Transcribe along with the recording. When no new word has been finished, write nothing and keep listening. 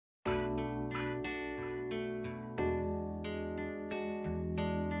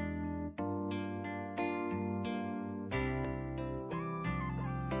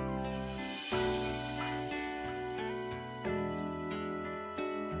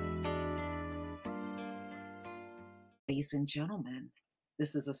Ladies and gentlemen,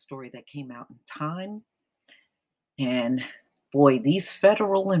 this is a story that came out in Time. And boy, these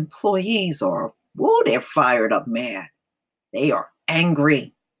federal employees are, whoa, they're fired up mad. They are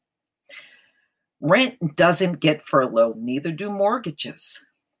angry. Rent doesn't get furloughed, neither do mortgages.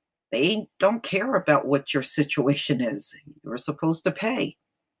 They don't care about what your situation is. You're supposed to pay.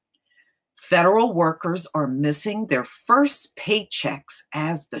 Federal workers are missing their first paychecks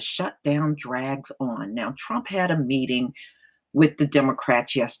as the shutdown drags on. Now, Trump had a meeting with the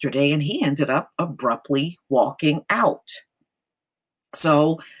Democrats yesterday, and he ended up abruptly walking out.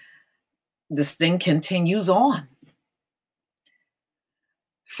 So this thing continues on.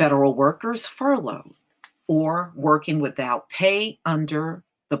 Federal workers furloughed or working without pay under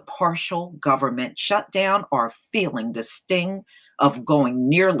the partial government shutdown are feeling the sting of going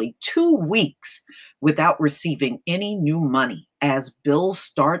nearly 2 weeks without receiving any new money as bills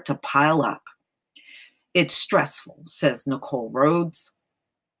start to pile up. It's stressful, says Nicole Rhodes,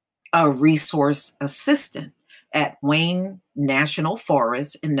 a resource assistant at Wayne National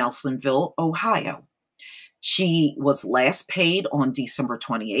Forest in Nelsonville, Ohio. She was last paid on December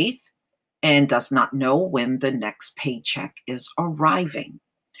 28th and does not know when the next paycheck is arriving.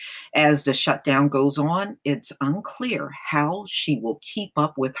 As the shutdown goes on, it's unclear how she will keep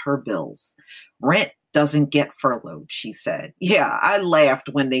up with her bills. Rent doesn't get furloughed, she said. Yeah, I laughed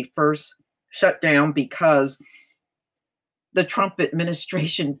when they first shut down because the Trump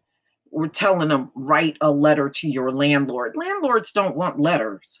administration were telling them, write a letter to your landlord. Landlords don't want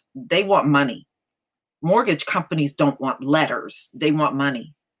letters. They want money. Mortgage companies don't want letters. They want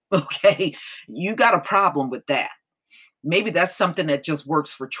money. Okay, you got a problem with that. Maybe that's something that just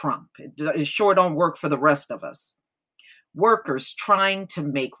works for Trump. It sure don't work for the rest of us. Workers trying to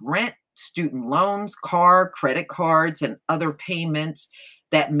make rent, student loans, car, credit cards, and other payments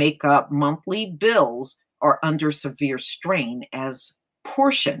that make up monthly bills are under severe strain as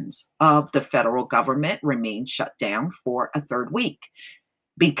portions of the federal government remain shut down for a third week,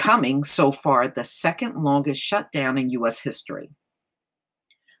 becoming so far the second longest shutdown in U.S. history.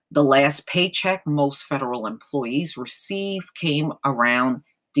 The last paycheck most federal employees receive came around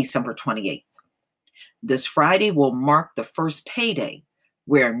December 28th. This Friday will mark the first payday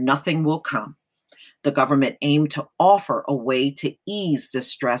where nothing will come. The government aimed to offer a way to ease the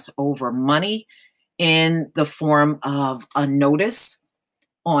stress over money in the form of a notice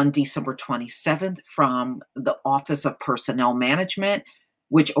on December 27th from the Office of Personnel Management,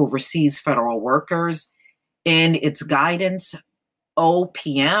 which oversees federal workers. In its guidance,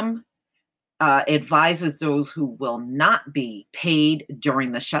 OPM advises those who will not be paid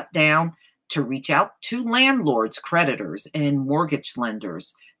during the shutdown to reach out to landlords, creditors, and mortgage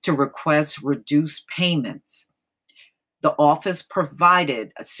lenders to request reduced payments. The office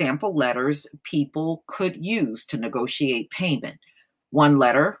provided sample letters people could use to negotiate payment. One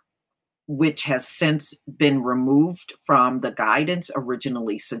letter, which has since been removed from the guidance,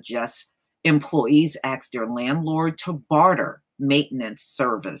 originally suggests employees ask their landlord to barter maintenance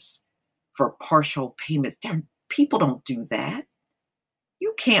service for partial payments. People don't do that.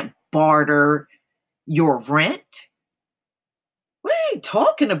 You can't barter your rent. What are you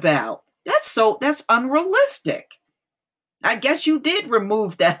talking about? That's unrealistic. I guess you did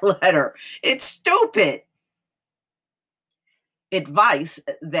remove that letter. It's stupid. Advice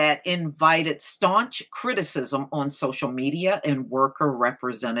that invited staunch criticism on social media and worker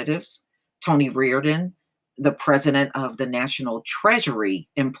representatives. Tony Reardon, the president of the National Treasury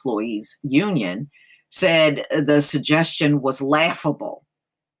Employees Union, said the suggestion was laughable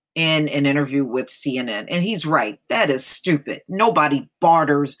in an interview with CNN. And he's right. That is stupid. Nobody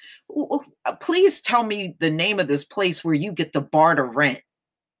barters. Please tell me the name of this place where you get to barter rent.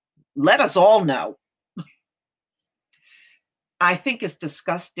 Let us all know. I think it's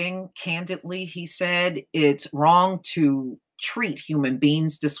disgusting, candidly, he said. It's wrong to treat human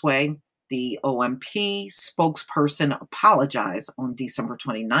beings this way. The OMP spokesperson apologized on December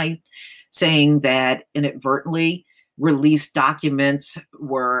 29th, saying that inadvertently released documents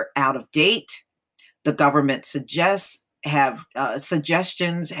were out of date. The government suggestions have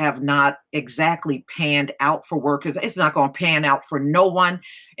not exactly panned out for workers. It's not going to pan out for no one.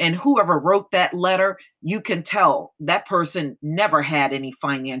 And whoever wrote that letter, you can tell that person never had any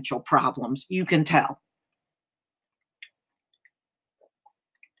financial problems. You can tell.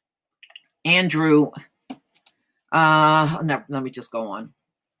 Andrew, let me just go on.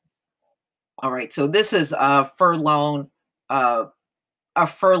 All right, so this is a furlough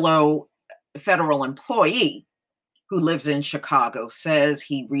federal employee who lives in Chicago, says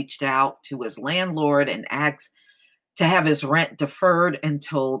he reached out to his landlord and asked to have his rent deferred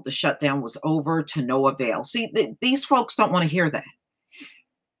until the shutdown was over, to no avail. See, these folks don't want to hear that.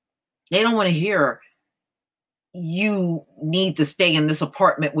 They don't want to hear you need to stay in this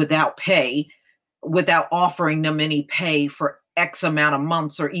apartment without pay, without offering them any pay for X amount of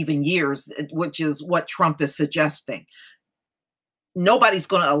months or even years, which is what Trump is suggesting. Nobody's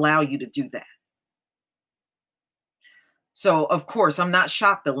going to allow you to do that. So, of course, I'm not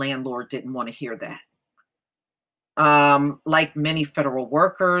shocked the landlord didn't want to hear that. Like many federal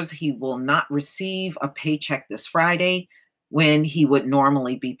workers, he will not receive a paycheck this Friday when he would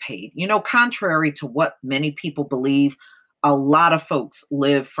normally be paid. You know, contrary to what many people believe, a lot of folks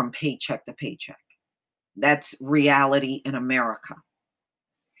live from paycheck to paycheck. That's reality in America.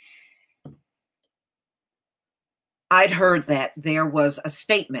 I'd heard that there was a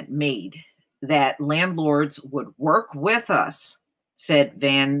statement made that landlords would work with us, said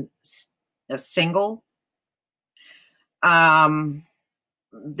Van Single.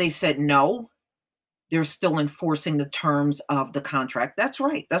 They said no, they're still enforcing the terms of the contract. That's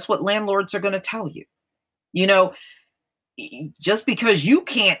right. That's what landlords are going to tell you. You know, just because you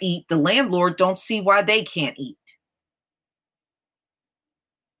can't eat, the landlord don't see why they can't eat.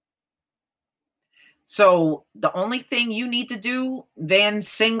 So the only thing you need to do, Van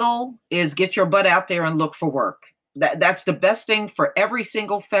Single, is get your butt out there and look for work. That's the best thing for every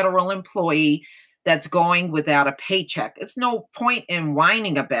single federal employee that's going without a paycheck. It's no point in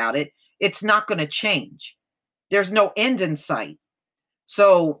whining about it. It's not going to change. There's no end in sight.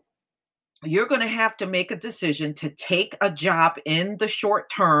 So you're going to have to make a decision to take a job in the short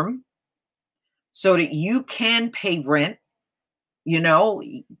term so that you can pay rent. You know,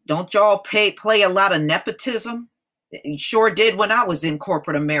 don't y'all play a lot of nepotism? You sure did when I was in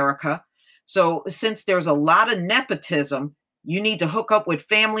corporate America. So since there's a lot of nepotism, you need to hook up with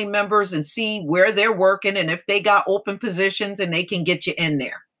family members and see where they're working and if they got open positions and they can get you in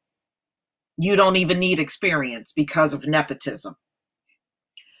there. You don't even need experience because of nepotism.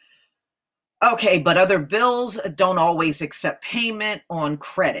 Okay, but other bills don't always accept payment on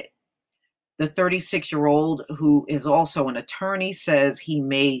credit. The 36-year-old, who is also an attorney, says he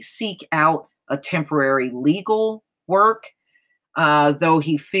may seek out a temporary legal work, though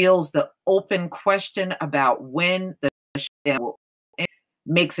he feels the open question about when the shutdown will end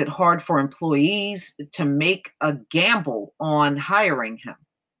makes it hard for employees to make a gamble on hiring him.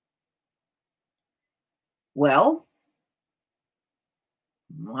 Well,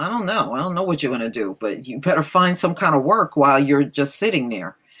 I don't know. I don't know what you're going to do, but you better find some kind of work while you're just sitting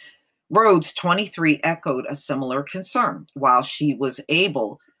there. Rhodes, 23, echoed a similar concern. While she was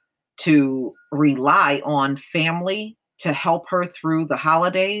able to rely on family to help her through the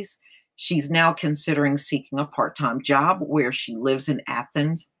holidays, she's now considering seeking a part-time job where she lives in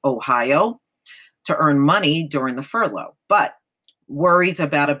Athens, Ohio, to earn money during the furlough, but worries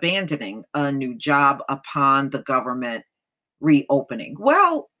about abandoning a new job upon the government reopening.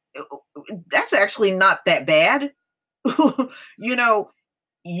 Well, that's actually not that bad. You know,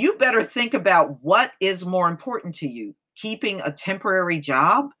 you better think about what is more important to you, keeping a temporary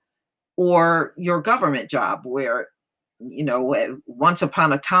job or your government job where, you know, once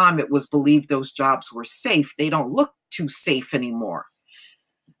upon a time it was believed those jobs were safe. They don't look too safe anymore.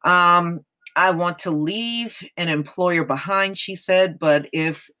 I want to leave an employer behind, she said, but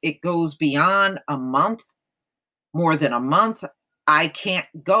if it goes beyond a month, more than a month, I can't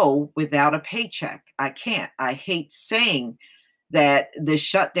go without a paycheck. I can't. I hate saying that the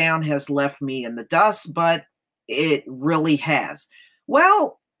shutdown has left me in the dust, but it really has.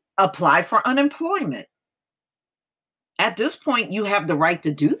 Well, apply for unemployment. At this point, you have the right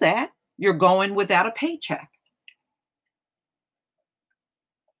to do that. You're going without a paycheck.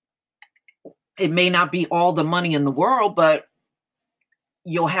 It may not be all the money in the world, but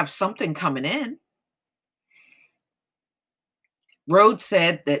you'll have something coming in. Rhodes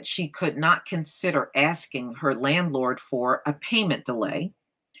said that she could not consider asking her landlord for a payment delay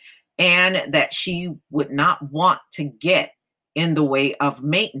and that she would not want to get in the way of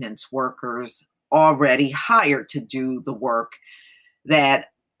maintenance workers already hired to do the work that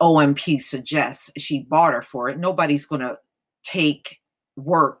OMP suggests she barter for it. Nobody's going to take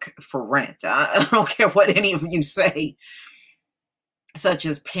work for rent. I don't care what any of you say, such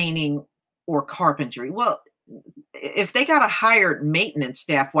as painting or carpentry. Well, if they got a hired maintenance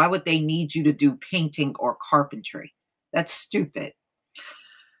staff, why would they need you to do painting or carpentry? That's stupid.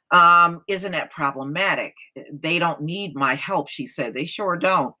 Isn't that problematic? They don't need my help, she said. They sure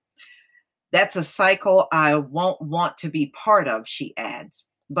don't. That's a cycle I won't want to be part of, she adds.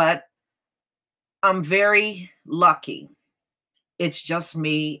 But I'm very lucky. It's just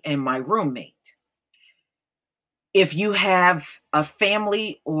me and my roommate. If you have a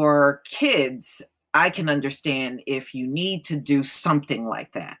family or kids, I can understand if you need to do something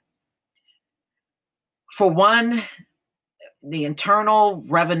like that. For one, the Internal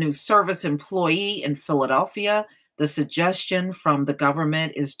Revenue Service employee in Philadelphia, the suggestion from the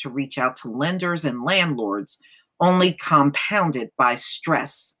government is to reach out to lenders and landlords, only compounded by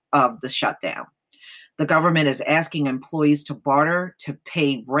stress of the shutdown. The government is asking employees to barter to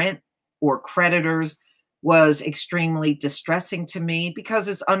pay rent or creditors was extremely distressing to me because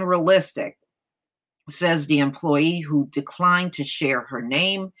it's unrealistic, says the employee who declined to share her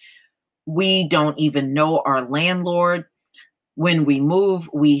name. We don't even know our landlord. When we move,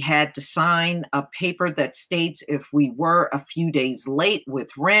 we had to sign a paper that states if we were a few days late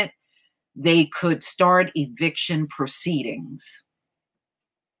with rent, they could start eviction proceedings.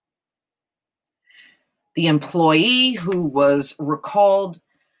 The employee who was recalled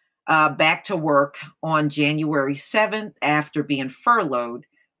back to work on January 7th after being furloughed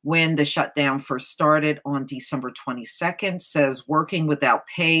when the shutdown first started on December 22nd says working without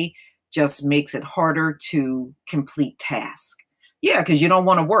pay just makes it harder to complete tasks. Yeah, because you don't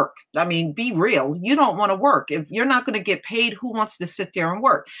want to work. I mean, be real. You don't want to work. If you're not going to get paid, who wants to sit there and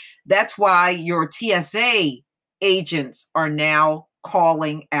work? That's why your TSA agents are now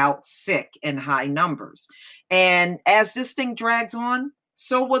calling out sick in high numbers. And as this thing drags on,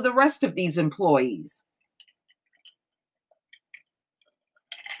 so will the rest of these employees.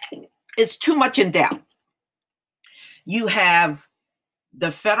 It's too much in doubt. You have the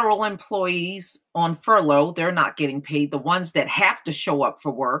federal employees on furlough, they're not getting paid. The ones that have to show up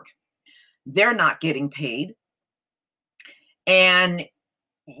for work, they're not getting paid. And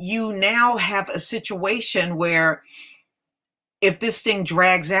you now have a situation where if this thing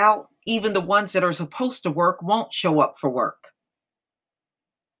drags out, even the ones that are supposed to work won't show up for work.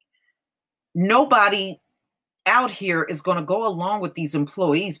 Nobody out here is going to go along with these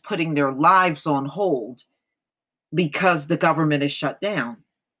employees putting their lives on hold because the government is shut down.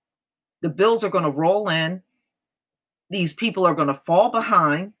 The bills are going to roll in. These people are going to fall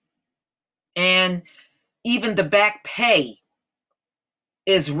behind. And even the back pay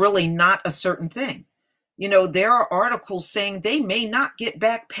is really not a certain thing. You know, there are articles saying they may not get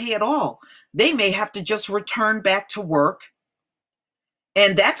back pay at all. They may have to just return back to work.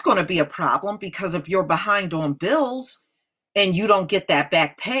 And that's going to be a problem because if you're behind on bills and you don't get that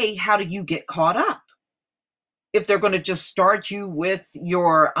back pay, how do you get caught up? If they're going to just start you with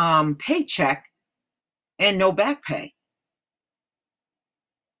your paycheck and no back pay.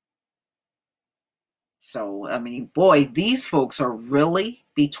 So, I mean, boy, these folks are really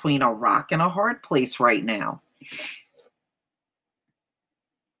between a rock and a hard place right now.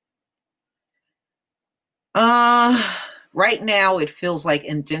 Right now, it feels like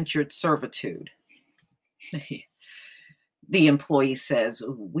indentured servitude. The employee says,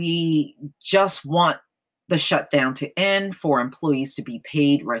 we just want the shutdown to end, for employees to be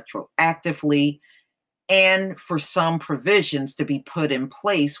paid retroactively, and for some provisions to be put in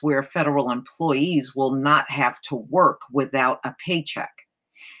place where federal employees will not have to work without a paycheck.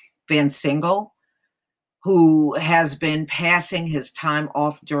 Van Singel, who has been passing his time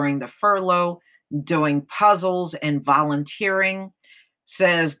off during the furlough, doing puzzles and volunteering,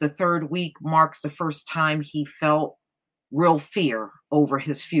 says the third week marks the first time he felt real fear over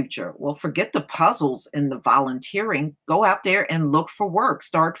his future. Well, forget the puzzles and the volunteering. Go out there and look for work.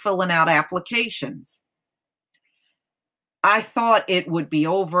 Start filling out applications. I thought it would be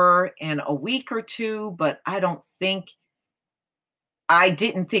over in a week or two, but I didn't think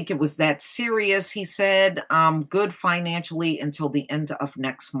it was that serious. He said, I'm good financially until the end of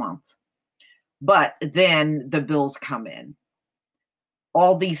next month. But then the bills come in.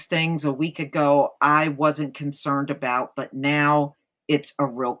 All these things a week ago, I wasn't concerned about, but now it's a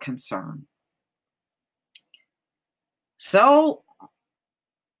real concern. So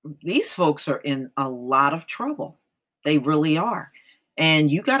these folks are in a lot of trouble. They really are.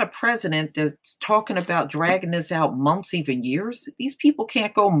 And you got a president that's talking about dragging this out months, even years. These people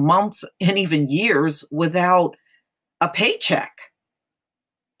can't go months and even years without a paycheck.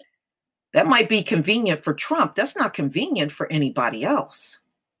 That might be convenient for Trump. That's not convenient for anybody else.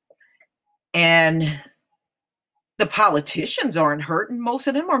 And the politicians aren't hurting. Most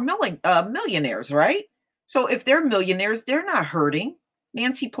of them are millionaires, right? So if they're millionaires, they're not hurting.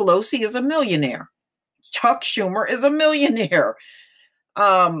 Nancy Pelosi is a millionaire. Chuck Schumer is a millionaire.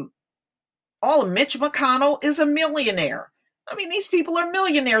 All of Mitch McConnell is a millionaire. I mean, these people are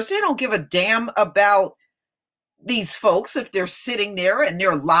millionaires. They don't give a damn about these folks if they're sitting there and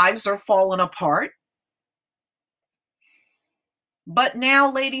their lives are falling apart. But now,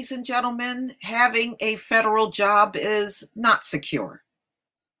 ladies and gentlemen, having a federal job is not secure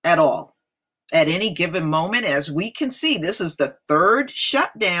at all. At any given moment, as we can see, this is the third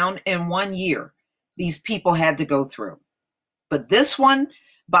shutdown in 1 year these people had to go through. But this one,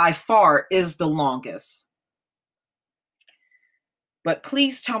 by far, is the longest. But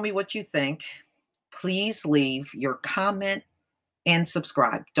please tell me what you think. Please leave your comment and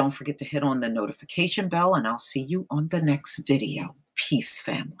subscribe. Don't forget to hit on the notification bell, and I'll see you on the next video. Peace,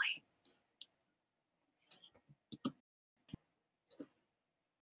 family.